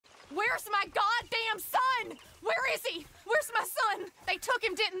Where's my goddamn son? Where is he? Where's my son? They took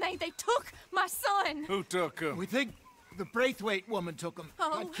him, didn't they? They took my son. Who took him? We think the Braithwaite woman took him.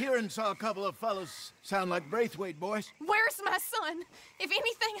 Oh. Kieran saw a couple of fellows sound like Braithwaite boys. Where's my son? If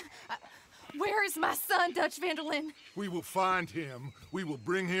anything, where is my son, Dutch Vanderlyn? We will find him, we will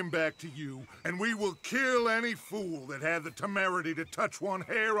bring him back to you, and we will kill any fool that had the temerity to touch one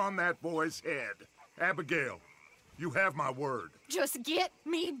hair on that boy's head. Abigail, you have my word. Just get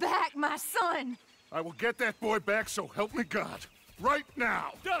me back, my son. I will get that boy back, so help me God. Right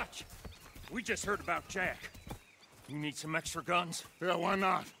now. Dutch! We just heard about Jack. You need some extra guns? Yeah, why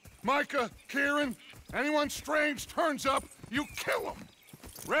not? Micah, Kieran, anyone strange turns up, you kill him.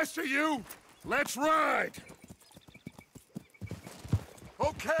 Rest of you, let's ride.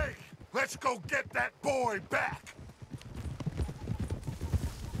 Okay, let's go get that boy back.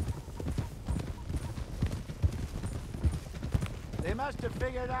 They must have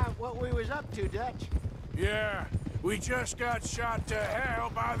figured out what we was up to, Dutch. Yeah, we just got shot to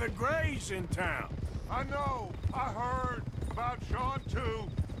hell by the Greys in town. I know, I heard about Sean too.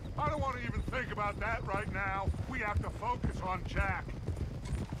 I don't want to even think about that right now. We have to focus on Jack.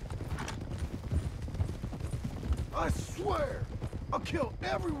 I swear, I'll kill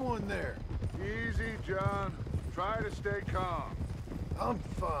everyone there. Easy, John. Try to stay calm. I'm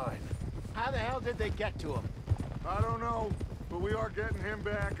fine. How the hell did they get to him? I don't know, but we are getting him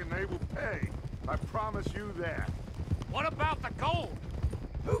back and they will pay. I promise you that. What about the gold?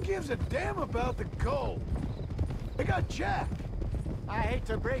 Who gives a damn about the gold? They got Jack. I hate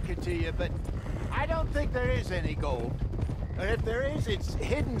to break it to you, but I don't think there is any gold. Or if there is, it's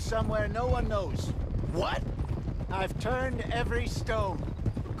hidden somewhere no one knows. What? I've turned every stone.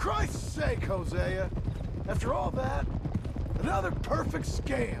 For Christ's sake, Hosea. After all that, another perfect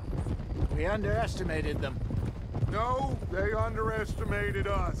scam. We underestimated them. No, they underestimated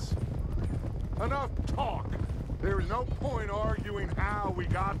us. Enough talk. There is no point arguing how we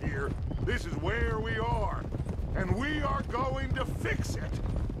got here. This is where we are. And we are going to fix it.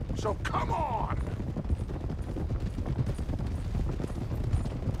 So come on!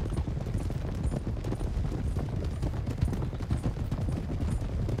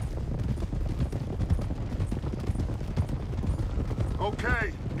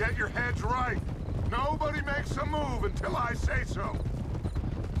 Okay, get your heads right. Nobody makes a move until I say so.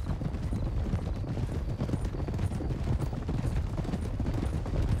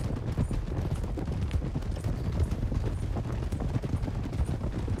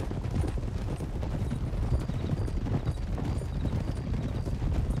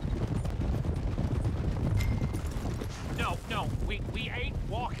 No, we ain't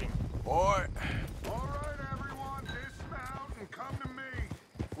walking. Boy, All right, everyone, dismount and come to me.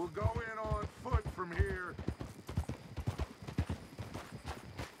 We'll go in on foot from here.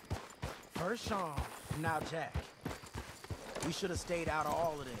 First Sean, now Jack. We should have stayed out of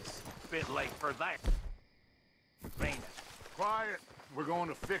all of this. Bit late for that. Ain't it? Quiet. We're going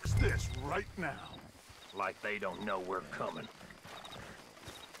to fix this right now. Like they don't know we're coming.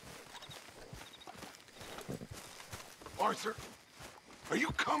 Arthur, are you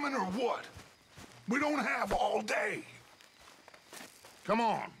coming or what? We don't have all day. Come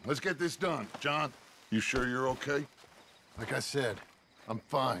on, let's get this done. John, you sure you're okay? Like I said, I'm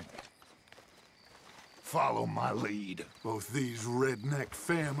fine. Follow my lead. Both these redneck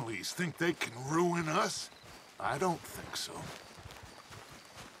families think they can ruin us? I don't think so.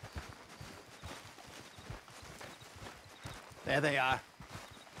 There they are.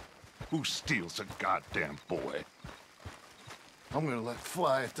 Who steals a goddamn boy? I'm gonna let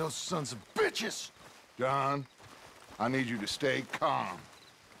fly at those sons of bitches! John, I need you to stay calm.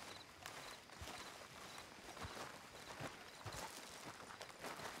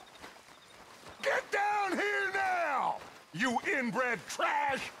 Get down here now, you inbred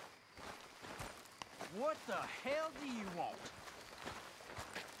trash! What the hell do you want?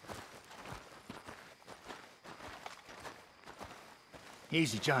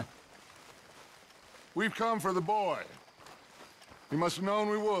 Easy, John. We've come for the boy. You must have known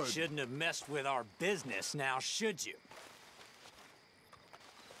we would. Shouldn't have messed with our business now, should you?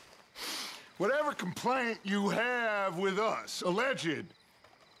 Whatever complaint you have with us, alleged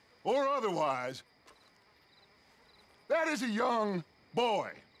or otherwise, that is a young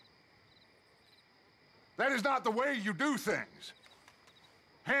boy. That is not the way you do things.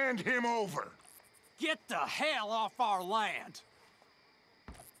 Hand him over. Get the hell off our land!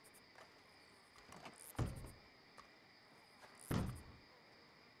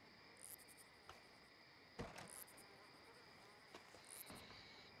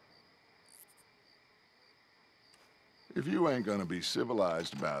 If you ain't gonna be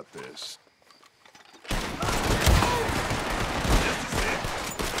civilized about this...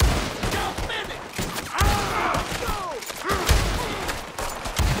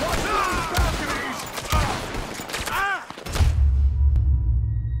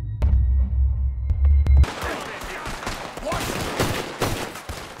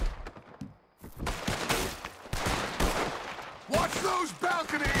 Watch those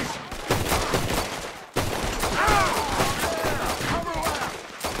balconies! Cover left!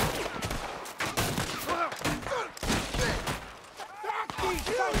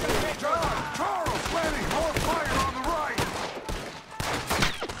 Charles, Lenny, hold fire on the right!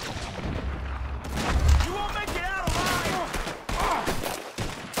 You won't make it out alive!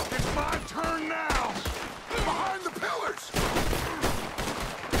 It's my turn now! Behind the pillars!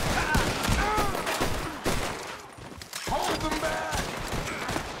 Hold them back!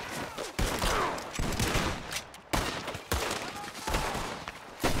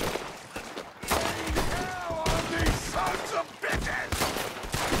 Hell on these sons of bitches!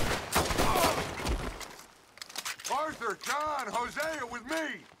 Arthur, John, Hosea with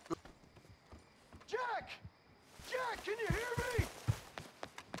me! Jack! Jack, can you hear me?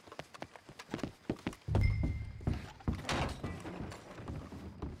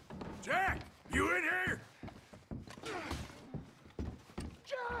 Jack, you in here?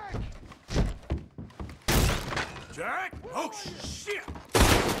 Jack! Jack? Oh, shit!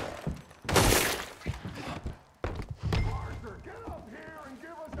 Arthur, get up here and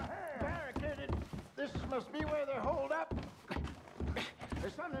give us a hand! Barricaded. This must be where they're holed up.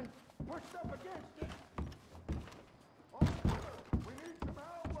 There's something pushed up against it. Arthur, we need some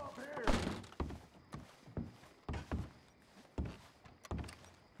help up here!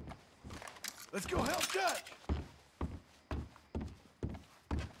 Let's go help Jack!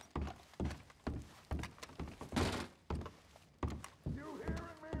 You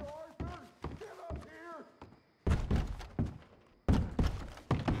hearing me, Arthur? Get up here!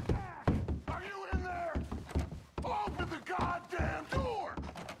 Jack, are you in there? Open the goddamn door!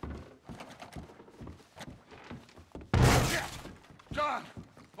 Yeah. John,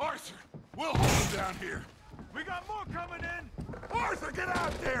 Arthur, we'll hold them down here. We got more coming in! Arthur, get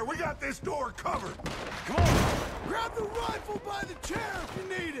out there! We got this door covered! Come on! Grab the rifle by the chair if you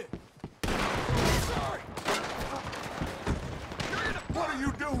need it! Sorry! What are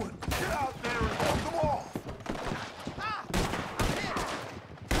you doing? Get out there and hold them off!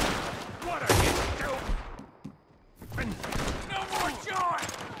 What are you doing? No more joy!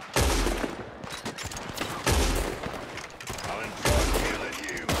 I'll enjoy killing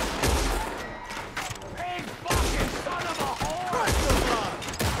you! Big fucking son of a whore! Crack the rod!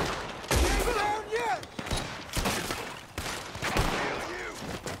 He ain't down yet! Kill you!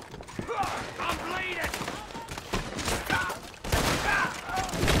 I'm bleeding!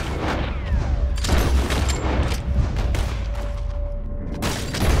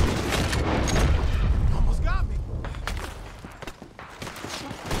 Almost got me!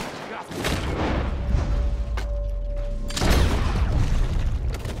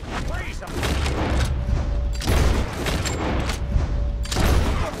 Freeze him!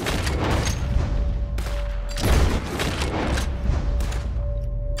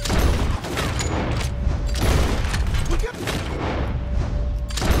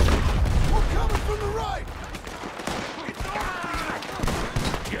 We're coming from the right!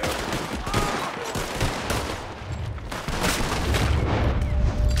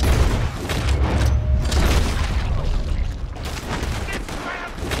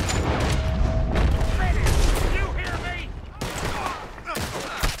 You hear me?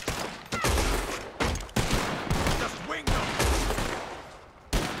 Just wing them!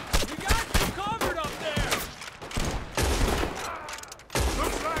 You got you covered up there!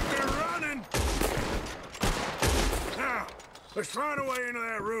 Looks like they're running! Now, let's find a way into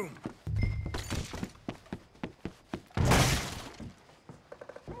that room.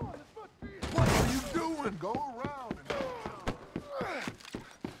 What are you doing? Go around and...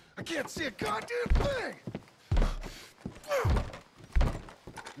 I can't see a goddamn thing!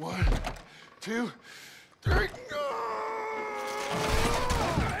 1, 2, 3...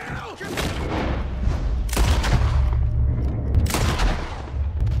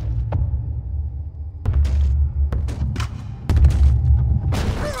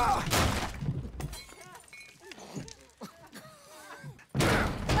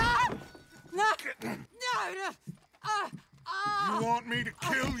 You want me to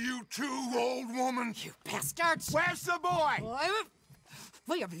kill you too, old woman? You bastards! Where's the boy?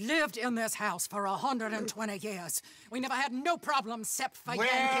 We have lived in this house for 120 years. We never had no problems except for Where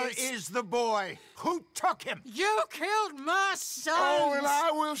Yankees. is the boy? Who took him? You killed my son! Oh, and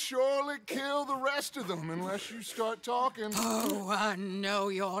I will surely kill the rest of them unless you start talking. Oh, I know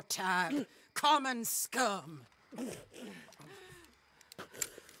your type. Common scum.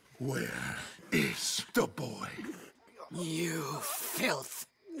 Where is the boy? You filth.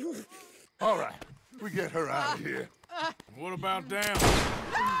 All right, we get her out of here. What about down?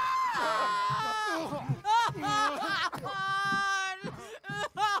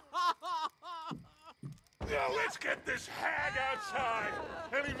 Now let's get this hag outside.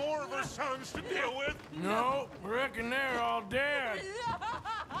 Any more of her sons to deal with? No, reckon they're all dead.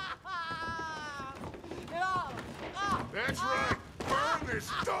 That's right. Burn this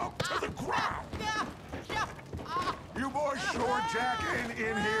dog to the ground. You boys sure Jack ain't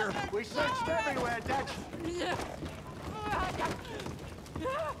in here? We searched everywhere, Dutch.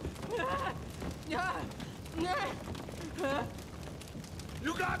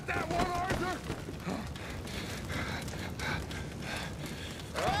 You got that one, Arthur?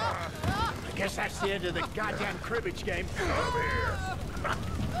 I guess that's the end of the goddamn cribbage game. Come here.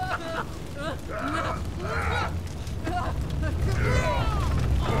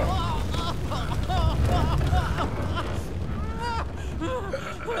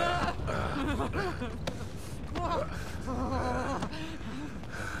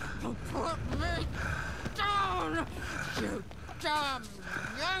 Put me down, you dumb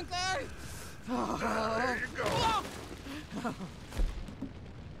Yankee! There you go.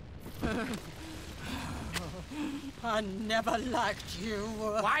 I never liked you.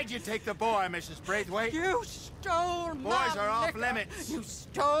 Why'd you take the boy, Mrs. Braithwaite? You stole my Boys are off liquor. limits. You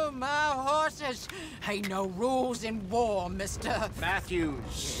stole my horses. Ain't no rules in war, Mr.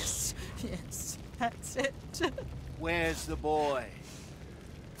 Matthews. Yes, that's it. Where's the boy?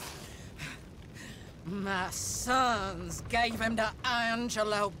 My sons gave him to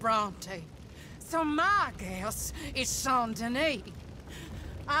Angelo Bronte. So my guess is Saint-Denis.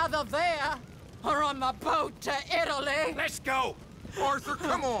 Either there or on my boat to Italy. Let's go! Arthur,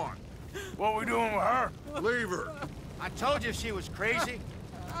 come on. What we doing with her? Leave her. I told you she was crazy.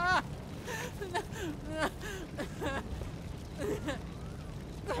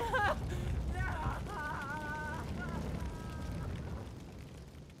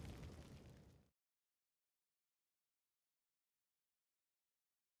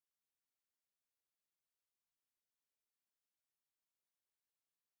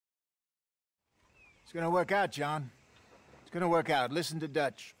 It's gonna work out, John. It's gonna work out. Listen to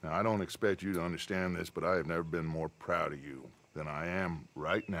Dutch. Now, I don't expect you to understand this, but I have never been more proud of you than I am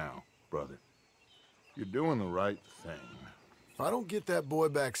right now, brother. You're doing the right thing. If I don't get that boy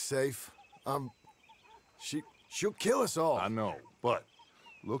back safe, she'll kill us all. I know, but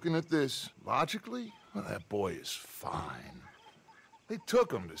looking at this logically, well, that boy is fine. They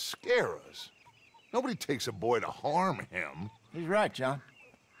took him to scare us. Nobody takes a boy to harm him. He's right, John.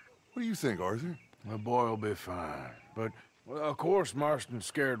 What do you think, Arthur? The boy will be fine. But, well, of course Marston's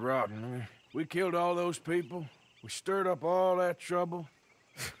scared rotten. I mean, we killed all those people. We stirred up all that trouble.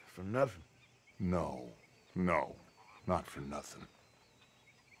 For nothing. No, not for nothing.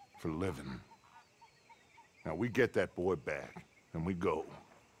 For living. Now, we get that boy back, and we go.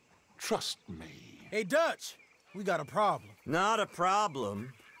 Trust me. Hey, Dutch, we got a problem. Not a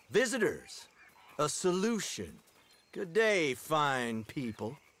problem. Visitors. A solution. Good day, fine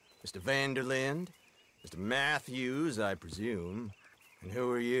people. Mr. Vanderlind, Mr. Matthews, I presume. And who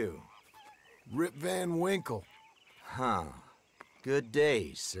are you? Rip Van Winkle. Huh. Good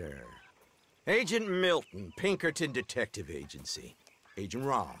day, sir. Agent Milton, Pinkerton Detective Agency. Agent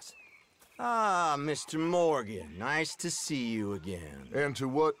Ross. Ah, Mr. Morgan, nice to see you again. And to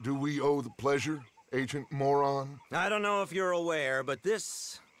what do we owe the pleasure, Agent Moron? I don't know if you're aware, but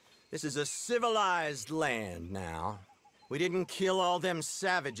this is a civilized land now. We didn't kill all them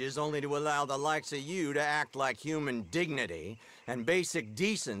savages only to allow the likes of you to act like human dignity, and basic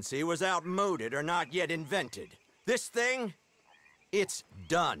decency was outmoded or not yet invented. This thing, it's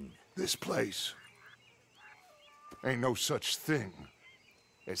done. This place ain't no such thing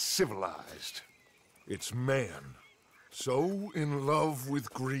as civilized. It's man, so in love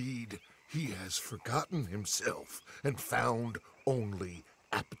with greed, he has forgotten himself and found only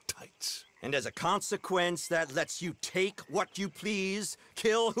appetites. And as a consequence, that lets you take what you please,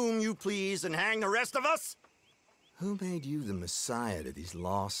 kill whom you please, and hang the rest of us? Who made you the messiah to these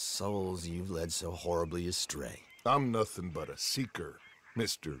lost souls you've led so horribly astray? I'm nothing but a seeker,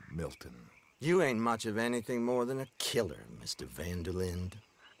 Mr. Milton. You ain't much of anything more than a killer, Mr. Vanderlind.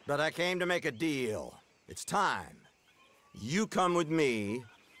 But I came to make a deal. It's time. you come with me,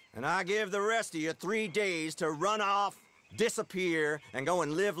 and I give the rest of you 3 days to run off, disappear, and go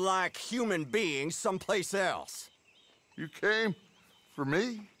and live like human beings someplace else. You came for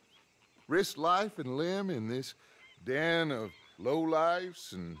me? Risk life and limb in this den of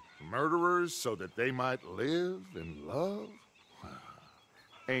lowlifes and murderers so that they might live and love?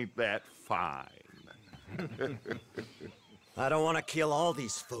 Ain't that fine? I don't want to kill all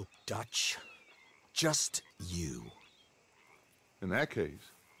these folk, Dutch. Just you. In that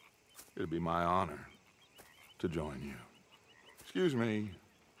case, it'd be my honor to join you. Excuse me,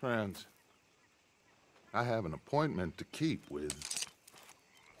 friends. I have an appointment to keep with...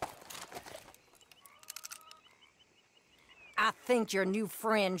 I think your new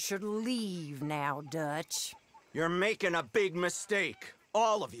friend should leave now, Dutch. You're making a big mistake.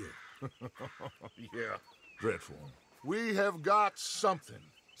 All of you. Yeah, dreadful. We have got something.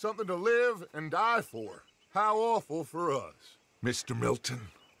 Something to live and die for. How awful for us. Mr. Milton,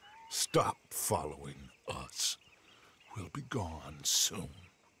 stop following us. We'll be gone soon.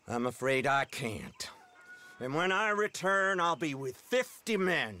 I'm afraid I can't. And when I return, I'll be with 50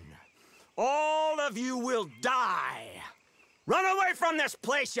 men. All of you will die. Run away from this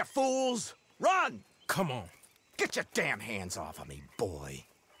place, you fools! Run! Come on. Get your damn hands off of me, boy.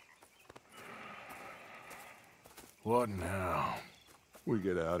 What now? We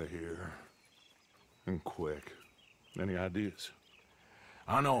get out of here. And quick. Any ideas?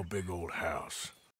 I know a big old house.